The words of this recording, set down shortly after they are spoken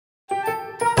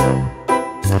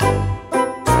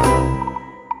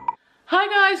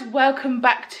guys, welcome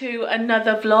back to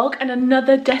another vlog and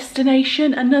another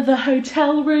destination, another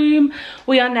hotel room.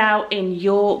 We are now in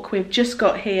York. We've just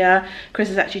got here. Chris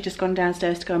has actually just gone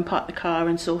downstairs to go and park the car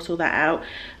and sort all that out,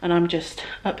 and I'm just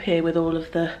up here with all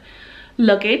of the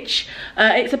luggage.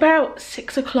 It's about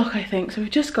 6 o'clock I think, so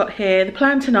we've just got here. The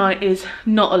plan tonight is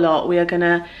not a lot. We are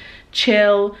gonna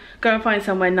chill, go and find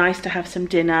somewhere nice to have some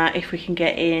dinner if we can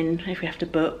get in, if we have to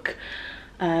book.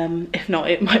 If not,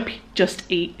 it might be just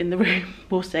eat in the room,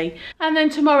 we'll see. And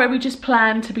then tomorrow we just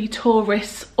plan to be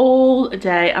tourists all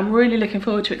day. I'm really looking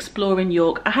forward to exploring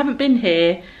York. I haven't been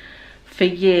here for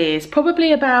years,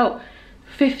 probably about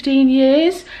 15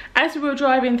 years. As we were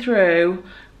driving through,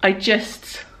 I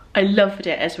loved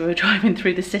it as we were driving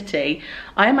through the city.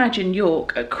 I imagine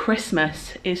York at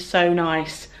Christmas is so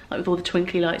nice, like with all the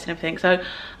twinkly lights and everything. So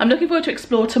I'm looking forward to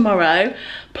explore tomorrow.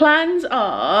 Plans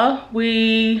are,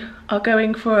 we are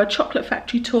going for a chocolate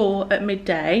factory tour at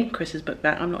midday. Chris has booked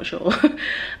that, I'm not sure.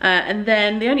 And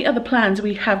then the only other plans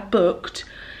we have booked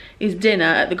is dinner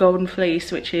at the Golden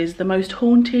Fleece, which is the most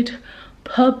haunted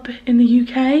pub in the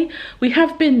UK. We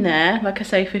have been there, like I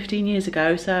say, 15 years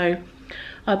ago, so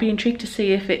I'll be intrigued to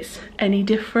see if it's any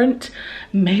different.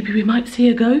 Maybe we might see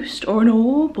a ghost or an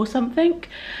orb or something.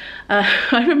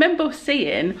 I remember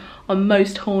seeing on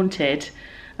Most Haunted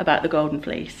about the Golden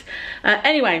Fleece.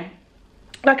 Anyway,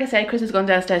 like I say, Chris has gone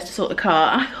downstairs to sort the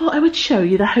car. I thought I would show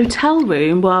you the hotel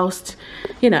room whilst,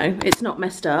 you know, it's not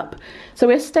messed up. So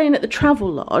we're staying at the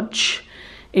Travel Lodge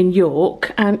in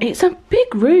York, and it's a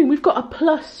big room. We've got a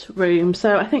plus room,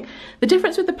 so I think the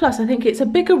difference with the plus, I think it's a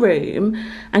bigger room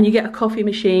and you get a coffee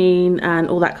machine and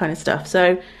all that kind of stuff.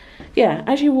 So yeah,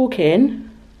 as you walk in,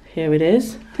 here it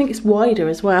is. I think it's wider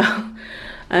as well.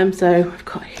 So I've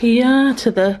got here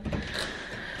to the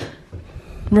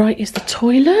right is the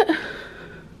toilet.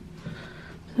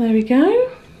 There we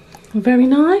go, very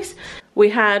nice. We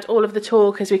had all of the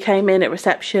talk as we came in at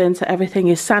reception, so everything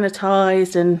is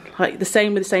sanitised and like the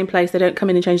same with the same place. They don't come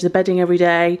in and change the bedding every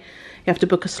day. You have to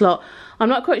book a slot. I'm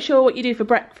not quite sure what you do for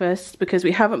breakfast because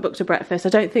we haven't booked a breakfast. I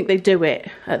don't think they do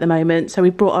it at the moment, so we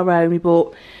brought our own. We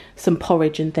bought some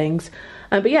porridge and things.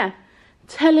 But yeah,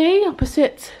 telly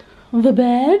opposite the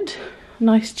bed.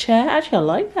 Nice chair. Actually, I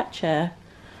like that chair.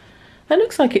 That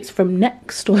looks like it's from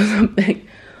Next or something.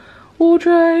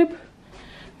 Wardrobe.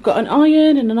 Got an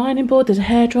iron and an ironing board. There's a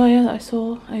hairdryer that I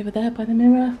saw over there by the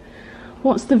mirror.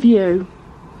 What's the view?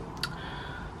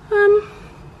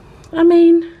 I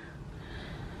mean,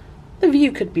 the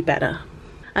view could be better.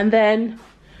 And then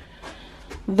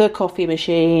the coffee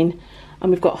machine, and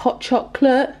we've got hot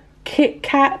chocolate, Kit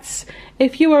Kats.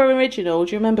 If you were original,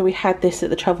 do you remember we had this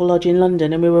at the Travel Lodge in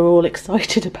London and we were all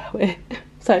excited about it?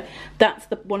 So that's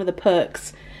one of the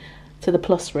perks to the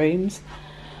plus rooms.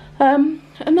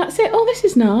 And that's it. Oh, this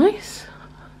is nice.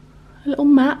 A little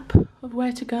map of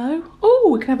where to go. Oh,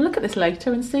 we can have a look at this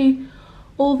later and see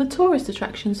all the tourist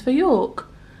attractions for York.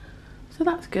 So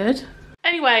that's good.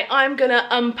 Anyway, I'm gonna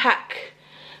unpack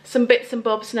some bits and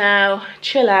bobs now,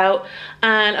 chill out,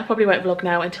 and I probably won't vlog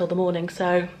now until the morning,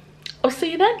 so I'll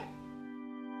see you then.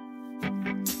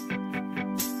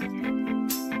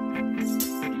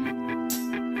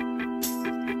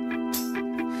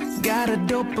 Got a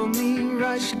dopamine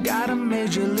rush, got a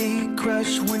major league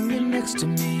crush when you're next to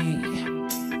me.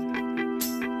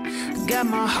 Got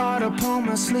my heart upon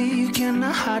my sleeve, can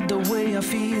I hide the way I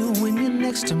feel when you're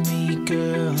next to me,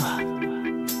 girl? Got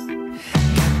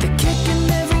the kick in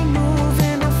every move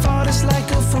and I fought it's like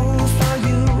a fool for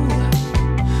you,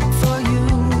 for you.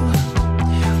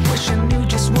 Wish I knew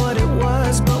just what it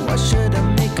was, but why should I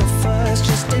make a fuss?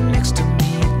 Just stay next to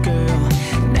me, girl,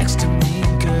 next to me,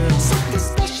 girl. Something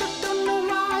special, don't know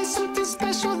why, something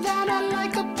special that I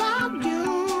like about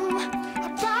you,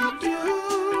 about you.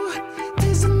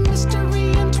 There's a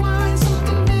mystery entwined,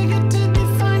 something bigger to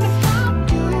define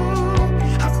about you,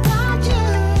 about you.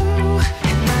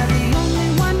 Am I the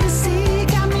only one to see?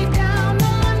 Got me down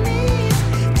on my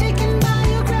knees, taken by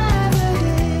your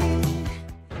gravity.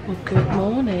 Well, good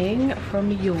morning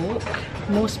from York,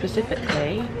 more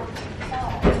specifically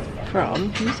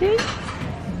from, can you see?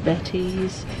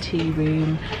 Betty's tea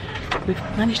room. We've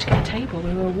managed to get a table.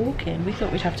 We were walking. We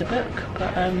thought we'd have to book,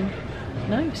 but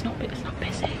no, it's not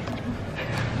busy.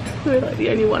 We're like the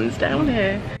only ones down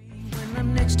here. When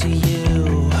I'm next to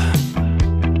you,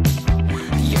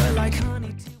 you're like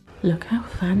honey. Look how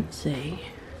fancy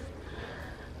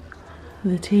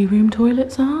the tea room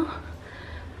toilets are.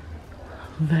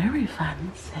 Very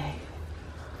fancy.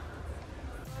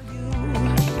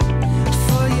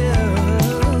 For you,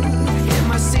 it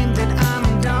might seem that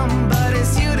I'm dumb, but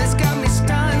it's you that's got me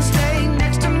stunned. Stay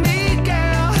next to me,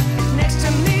 girl, next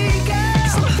to me, girl.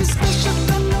 Something special,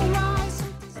 don't know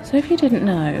didn't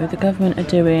know, the government are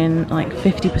doing like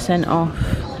 50% off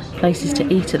places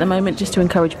to eat at the moment, just to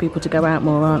encourage people to go out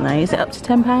more, aren't they? Is it up to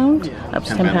 £10? Yeah, up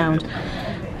to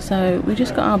 £10. So we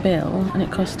just got our bill and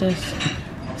it cost us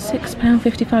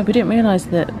 £6.55. We didn't realise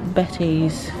that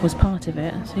Betty's was part of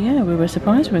it. So yeah, we were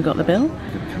surprised when we got the bill.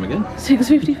 Come again?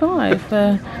 £6.55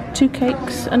 for 2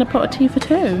 cakes and a pot of tea for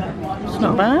 2. It's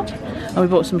not bad. Oh, we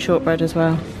bought some shortbread as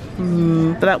well.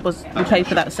 But that was, we paid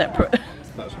for that separate.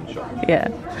 That's from the shop. Yeah.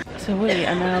 So we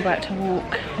are now about to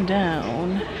walk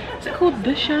down. Is it called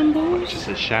the Shambles? It's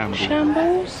a shambles.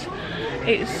 Shambles.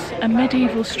 It's a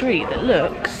medieval street that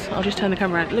looks, I'll just turn the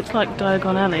camera around, it looks like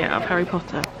Diagon Alley out of Harry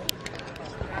Potter.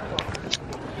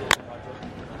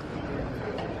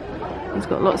 It's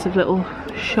got lots of little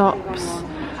shops.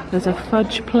 There's a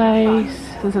fudge place.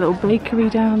 There's a little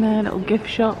bakery down there, little gift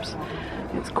shops.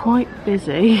 It's quite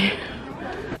busy.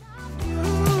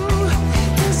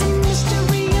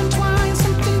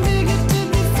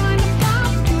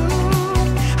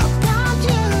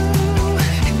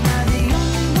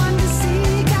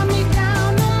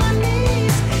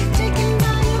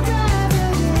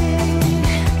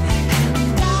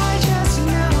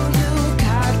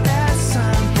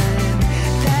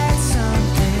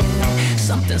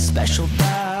 Special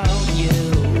about you.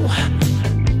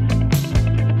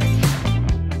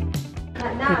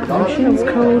 Potions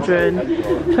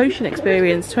Cauldron. Potion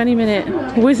experience,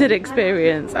 20-minute wizard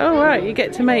experience. Oh right, you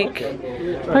get to make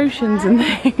potions and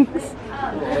things.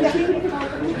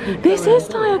 This is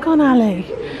Diagon Alley.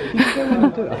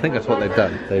 I think that's what they've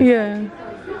done. Yeah. Yeah,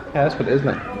 that's what it is,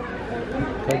 mate.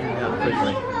 Taking it out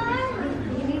quickly.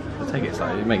 I take it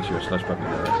slightly, it makes you a slush puppy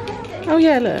though. Oh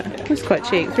yeah, look, it's quite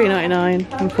cheap,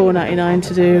 £3.99 and £4.99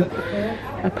 to do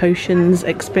a potions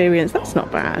experience. That's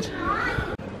not bad.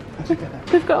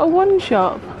 They've got a one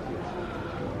shop.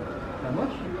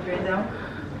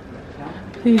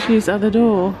 Please use other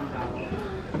door.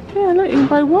 Yeah, look, you can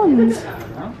buy wands.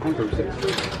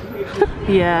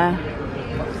 Yeah,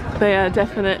 they are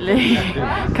definitely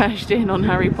cashed in on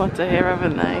Harry Potter here,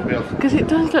 haven't they? Because it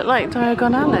does look like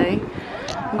Diagon Alley.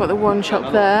 I've got the one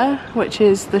shop there, which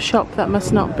is the shop that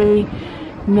must not be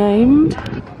named.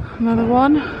 Another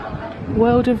one,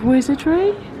 World of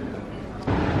Wizardry.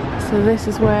 So this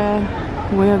is where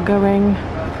we are going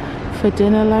for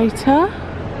dinner later.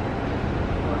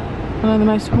 One of the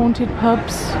most haunted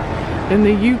pubs in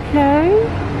the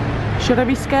UK. Should I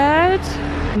be scared?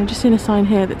 I've just seen a sign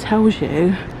here that tells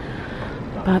you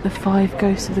about the 5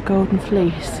 ghosts of the Golden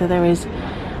Fleece. So there is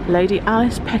Lady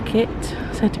Alice Peckett,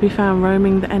 said to be found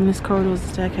roaming the endless corridors and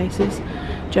staircases.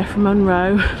 Geoffrey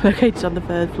Monroe, located on the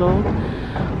 3rd floor.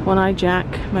 One-Eyed Jack,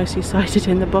 mostly sighted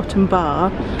in the bottom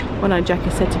bar. One-Eyed Jack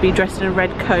is said to be dressed in a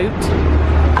red coat.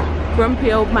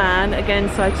 Grumpy Old Man, again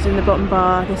sighted in the bottom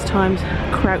bar, this time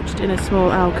crouched in a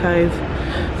small alcove.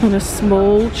 And a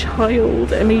small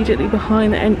child immediately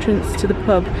behind the entrance to the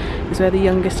pub is where the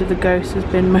youngest of the ghosts has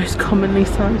been most commonly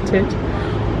sighted.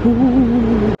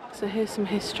 Ooh. So here's some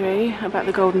history about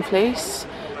the Golden Fleece.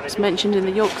 It's mentioned in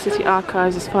the York City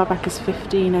Archives as far back as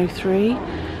 1503.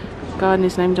 The garden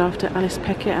is named after Alice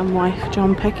Peckett and wife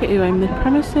John Peckett, who owned the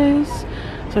premises.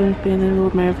 So being the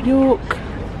Lord Mayor of York.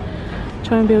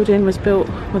 Tone building was built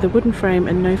with a wooden frame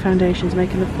and no foundations,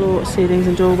 making the floor, ceilings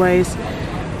and doorways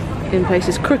in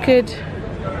places crooked.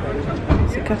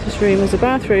 St Catherine's room was a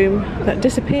bathroom that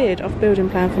disappeared off building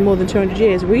plan for more than 200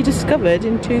 years, rediscovered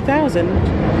in 2000.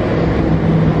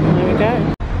 There we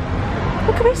go.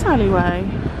 Look at this alleyway.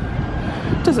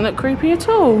 Doesn't look creepy at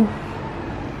all.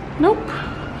 Nope.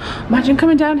 Imagine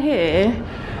coming down here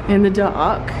in the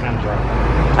dark. And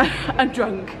drunk. And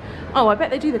drunk. Oh, I bet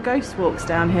they do the ghost walks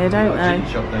down here, don't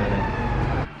they? Shop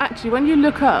there. Actually, when you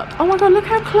look up, oh my god, look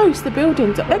how close the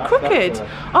buildings are. They're crooked.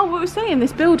 Oh, what we're saying,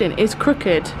 this building is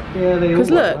crooked. Yeah, they all because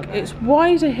look, like that. it's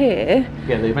wider here.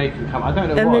 Yeah, they make them come. I don't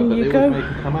know And why, then but you they go would make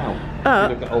them come out.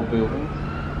 up. You look at old buildings.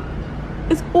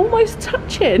 It's almost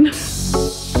touching.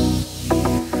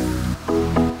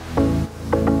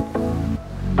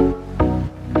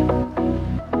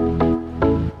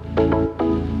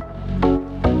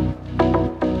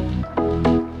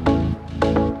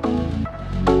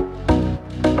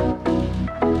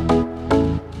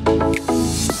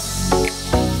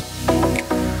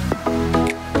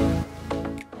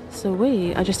 So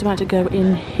we are just about to go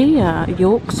in here,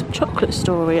 York's Chocolate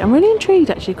Story. I'm really intrigued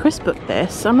actually, Chris booked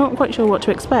this. I'm not quite sure what to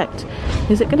expect.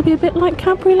 Is it going to be a bit like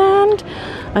Cadburyland?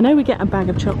 I know we get a bag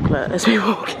of chocolate as we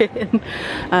walk in,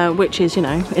 which is, you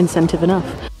know, incentive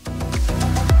enough.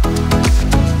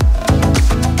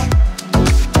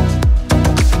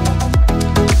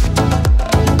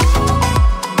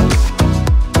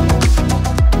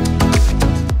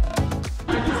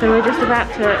 So we're just about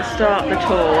to start the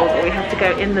tour, but we have to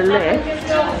go in the lift,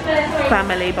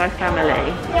 family by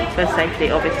family, for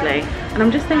safety obviously. And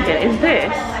I'm just thinking, is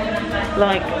this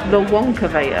like the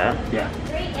Wonkavator? Yeah.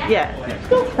 Yeah.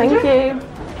 Thank you.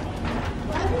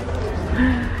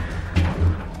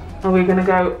 Are we gonna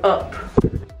go up?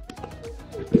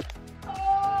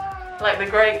 Like the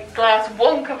great glass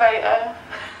Wonkavator.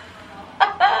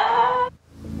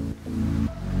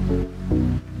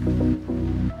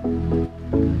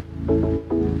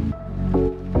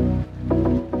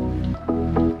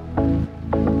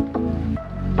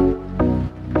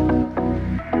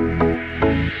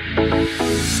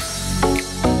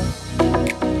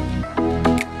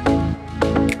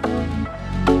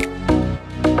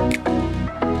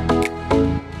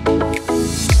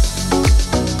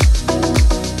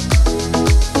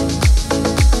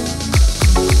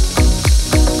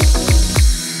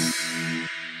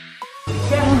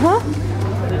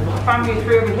 Family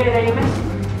through over here, Davis.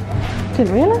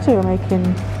 Didn't realise we were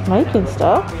making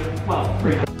stuff.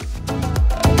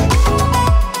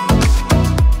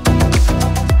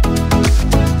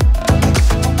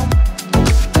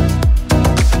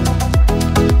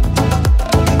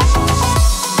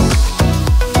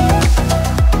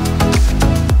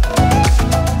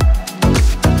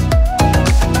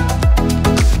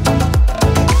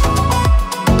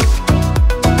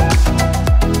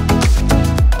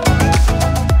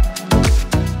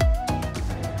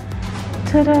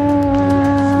 Ta-da!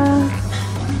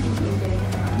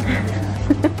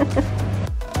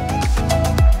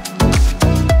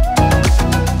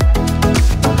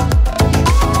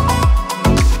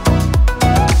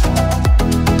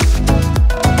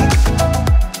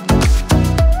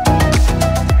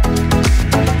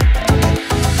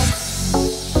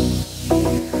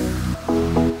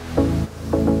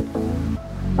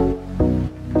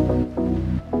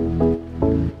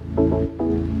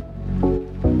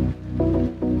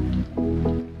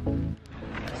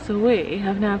 So we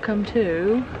have now come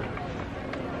to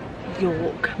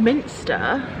York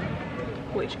Minster,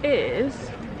 which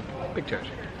is Big church.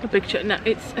 a big church. No,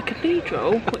 it's a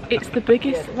cathedral. It's the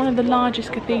biggest, one of the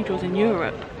largest cathedrals in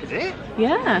Europe. Is it?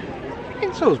 Yeah.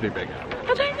 In Salisbury bigger.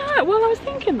 I don't know. Well, I was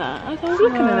thinking that as I was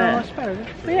looking at it.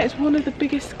 But yeah, it's one of the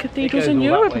biggest cathedrals in all that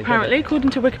Europe, way, apparently, according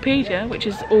to Wikipedia, which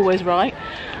is always right.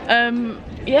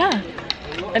 Yeah,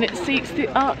 and it seats the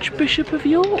Archbishop of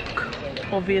York,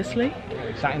 obviously.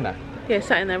 He's sat in there. Yeah,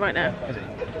 sat in there right now. Is he?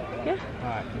 Yeah.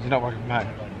 Alright, is he not working from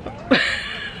home?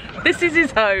 This is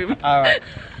his home. Alright.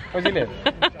 Where does he live?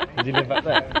 Does he live back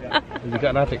there? Has he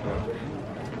got an attic room?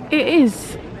 It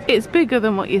is. It's bigger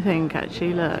than what you think,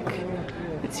 actually. Look,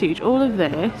 it's huge. All of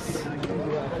this,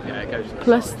 Yeah, it goes.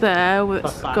 plus there,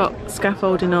 it's got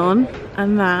scaffolding on,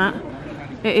 and that.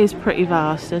 It is pretty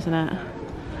vast, isn't it?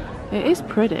 It is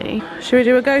pretty. Should we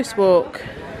do a ghost walk?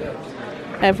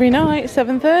 Every night,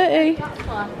 7:30.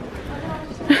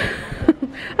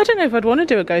 I don't know if I'd want to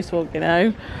do a ghost walk, you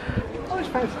know. I always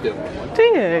fancy doing one. Do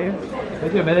you? They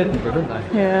do them in Edinburgh, don't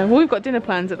they? Yeah, well, we've got dinner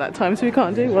plans at that time, so we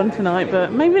can't do one tonight,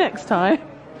 but maybe next time.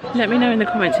 Let me know in the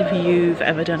comments if you've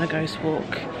ever done a ghost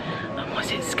walk, and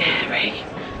was it scary?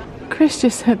 Chris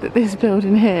just said that this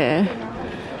building here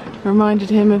reminded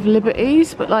him of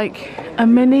Liberties, but like a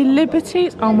mini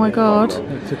Liberties. Oh my god.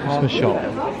 It's a Christmas shop.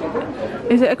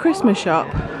 Is it a Christmas shop?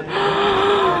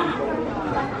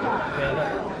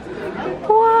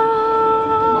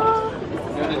 Wow.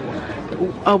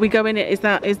 Are we going in? Is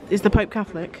the Pope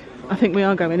Catholic? I think we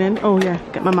are going in. Oh yeah,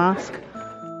 get my mask.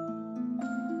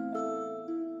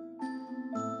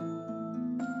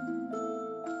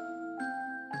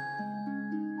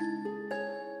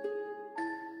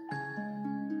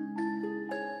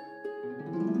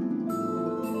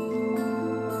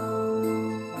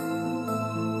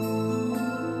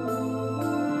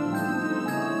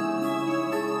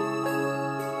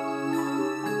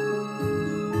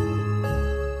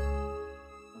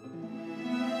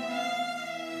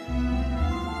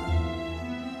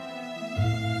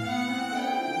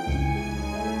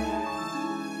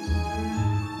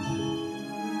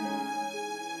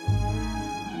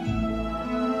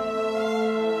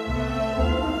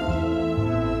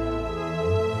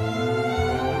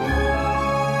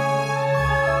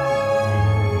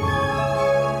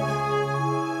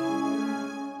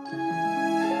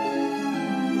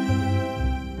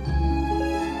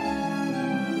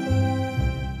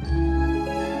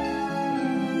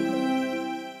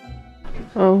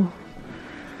 Oh,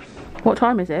 what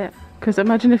time is it? Because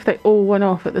imagine if they all went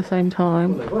off at the same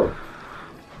time. Well, they will.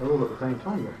 They're all at the same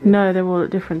time, though. No, they're all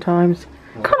at different times.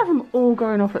 You can't have them all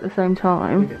going off at the same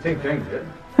time. You can change it.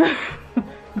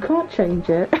 You can't change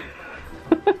it.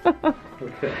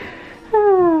 Okay.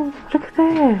 Look at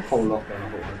this. Whole lot going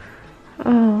on.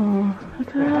 Oh,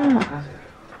 look at that.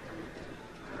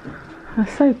 They're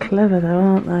so clever though,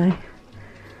 aren't they?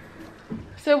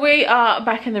 So we are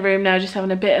back in the room now, just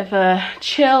having a bit of a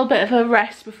chill, bit of a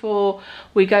rest before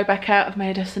we go back out. I've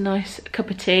made us a nice cup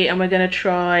of tea and we're going to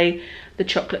try the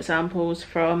chocolate samples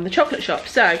from the chocolate shop.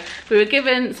 So we were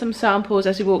given some samples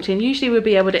as we walked in. Usually we'll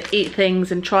be able to eat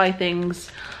things and try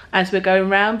things as we're going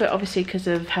around, but obviously because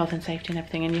of health and safety and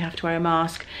everything, and you have to wear a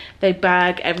mask, they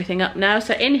bag everything up now.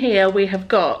 So in here we have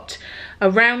got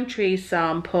a Roundtree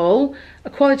sample, a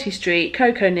Quality Street,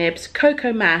 cocoa nibs,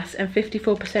 cocoa mass, and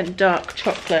 54% dark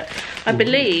chocolate. I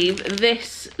believe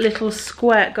this little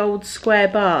square, gold square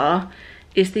bar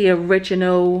is the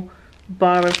original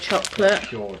bar of chocolate,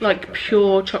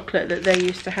 pure chocolate that they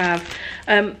used to have.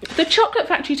 The chocolate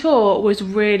factory tour was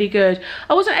really good.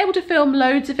 I wasn't able to film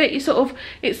loads of it.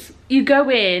 You go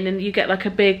in and you get like a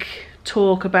big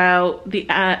talk about the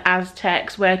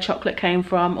Aztecs, where chocolate came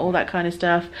from, all that kind of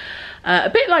stuff. A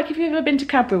bit like if you've ever been to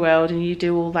Cadbury World and you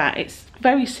do all that, it's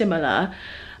very similar.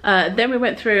 Then we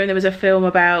went through and there was a film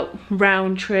about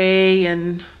Roundtree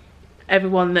and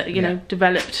everyone that, you know,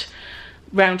 developed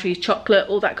Roundtree's chocolate,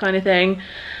 all that kind of thing.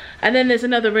 And then there's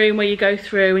another room where you go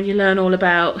through and you learn all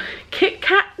about Kit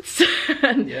Kats.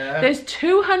 There's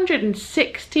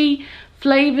 260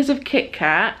 flavours of Kit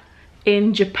Kat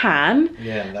in Japan.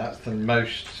 Yeah, and that's the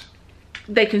most.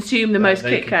 They consume the most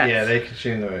Kit Kats. Yeah, they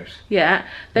consume the most. Yeah.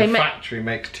 The factory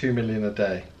makes 2 million a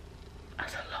day.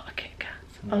 That's a lot of Kit Kats.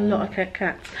 A lot of Kit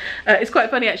Kats. It's quite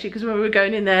funny actually, because when we were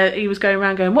going in there, he was going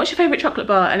around going, "What's your favourite chocolate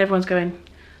bar?" And everyone's going,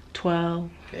 12.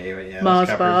 Yeah, Mars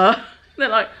bar. They're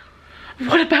like,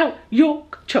 what about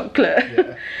York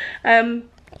chocolate? Yeah.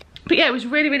 But yeah, it was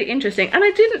really, really interesting. And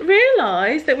I didn't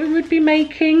realise that we would be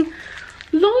making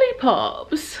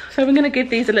lollipops. So we're going to give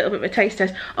these a little bit of a taste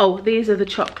test. Oh, these are the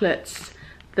chocolates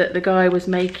that the guy was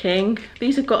making.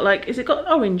 These have got like, is it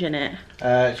got orange in it?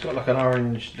 It's got like an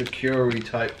orange liqueur-y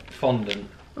type fondant.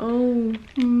 Oh,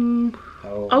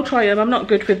 I'll try them. I'm not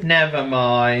good with never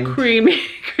mind creamy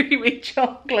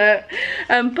chocolate.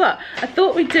 But I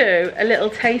thought we'd do a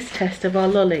little taste test of our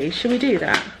lollies. Should we do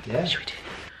that? Yeah. Should we do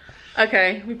that?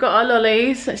 Okay, we've got our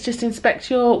lollies. Let's just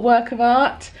inspect your work of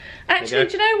art. Actually,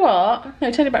 do you know what? No,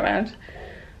 turn it back round.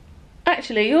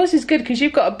 Actually, yours is good because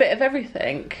you've got a bit of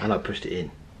everything. And I pushed it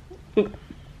in.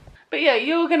 But yeah,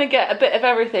 you're gonna get a bit of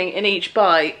everything in each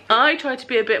bite. I tried to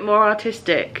be a bit more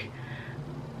artistic.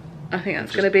 I think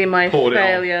that's going to be my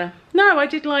failure. No, I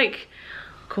did like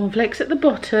cornflakes at the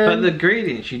bottom. But the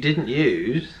ingredients you didn't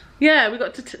use. Yeah, we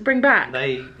got to bring back.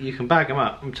 You can bag them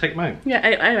up and take them home. Yeah.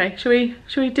 Anyway, shall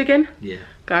we dig in? Yeah.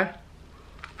 Go.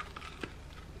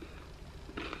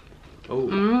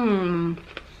 Oh.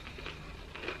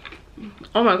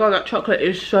 Oh my god, that chocolate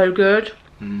is so good.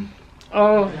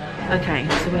 Oh. Okay,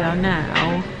 so we are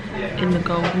now in the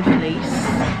Golden Fleece,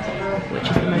 which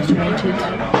is the most rated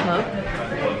pub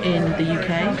in the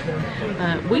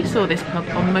UK. We saw this pub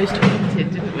on Most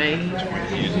Haunted, didn't we?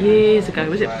 Years ago.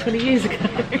 Was it 20 years ago?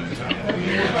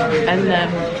 And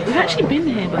we've actually been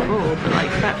here before, but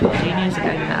like about 15 years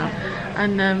ago now.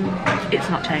 And it's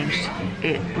not changed.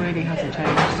 It really hasn't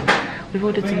changed. We've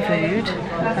ordered some food.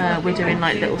 We're doing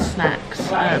like little snacks,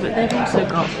 but they've also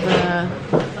got the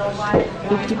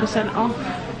 50% off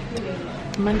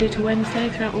Monday to Wednesday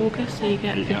throughout August, so you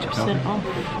get 50% off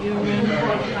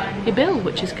your bill,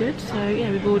 which is good. So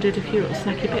yeah, we've ordered a few little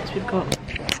snacky bits. We've got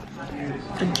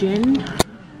a gin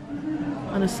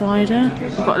and a cider.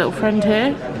 We've got a little friend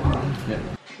here.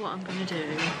 What I'm going to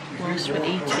do whilst we're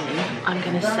eating, I'm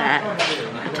going to set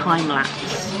a time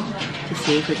lapse to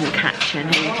see if we can catch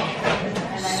any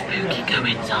spooky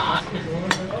goings on.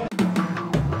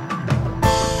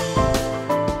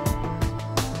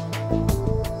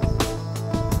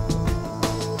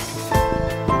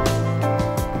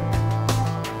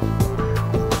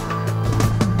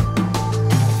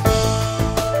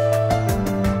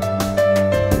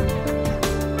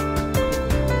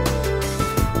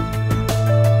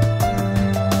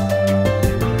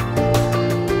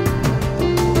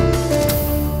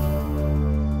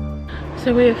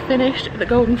 So we have finished at the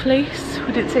Golden Fleece.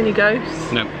 We didn't see any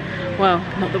ghosts. No. Well,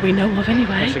 not that we know of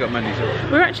anyway. Actually got Mondays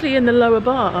off. We're actually in the lower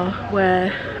bar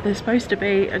where there's supposed to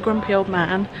be a grumpy old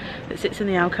man that sits in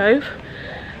the alcove.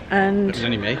 And it's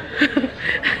only me.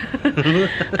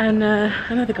 and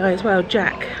another guy as well,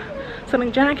 Jack.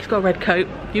 Something Jack, he's got a red coat.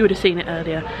 You would have seen it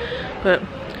earlier, but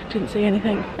didn't see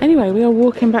anything. Anyway, we are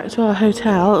walking back to our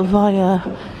hotel via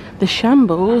the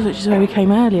Shambles, which is where we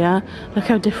came earlier. Look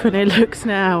how different it looks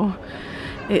now.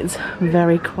 It's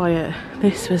very quiet.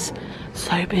 This was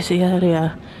so busy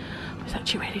earlier. It's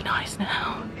actually really nice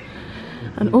now.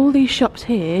 And all these shops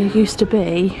here used to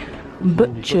be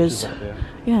butchers.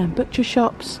 Yeah, butcher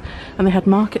shops. And they had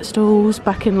market stalls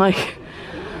back in like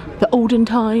the olden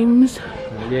times.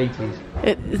 The 80s.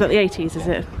 Is that the 80s, is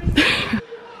it?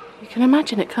 You can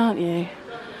imagine it, can't you?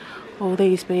 All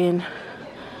these being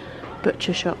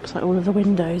butcher shops, like all of the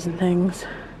windows and things.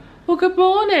 Well, good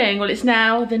morning. Well, it's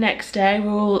now the next day.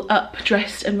 We're all up,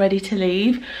 dressed and ready to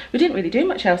leave. We didn't really do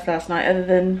much else last night other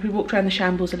than we walked around the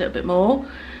shambles a little bit more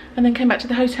and then came back to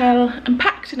the hotel and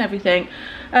packed and everything.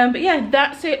 But yeah,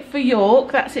 that's it for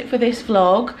York. That's it for this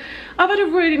vlog. I've had a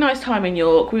really nice time in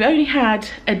York. We've only had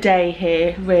a day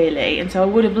here, really, and so I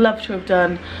would have loved to have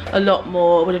done a lot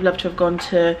more. I would have loved to have gone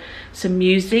to some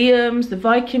museums. The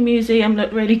Viking Museum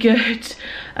looked really good.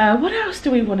 What else do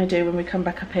we want to do when we come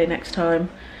back up here next time?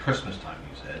 Christmas time,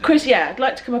 you said. Yeah, I'd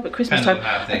like to come up at Christmas time.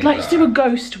 I'd like to do a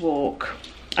ghost walk.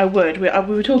 I would. We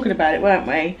were talking about it, weren't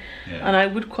we? Yeah. And I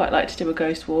would quite like to do a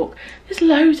ghost walk. There's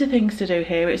loads of things to do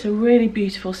here. It's a really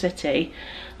beautiful city.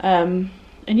 And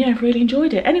yeah, I've really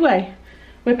enjoyed it. Anyway,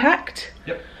 we're packed.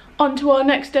 Yep. On to our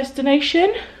next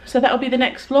destination. So that'll be the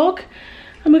next vlog.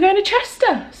 And we're going to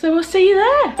Chester. So we'll see you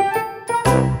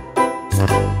there.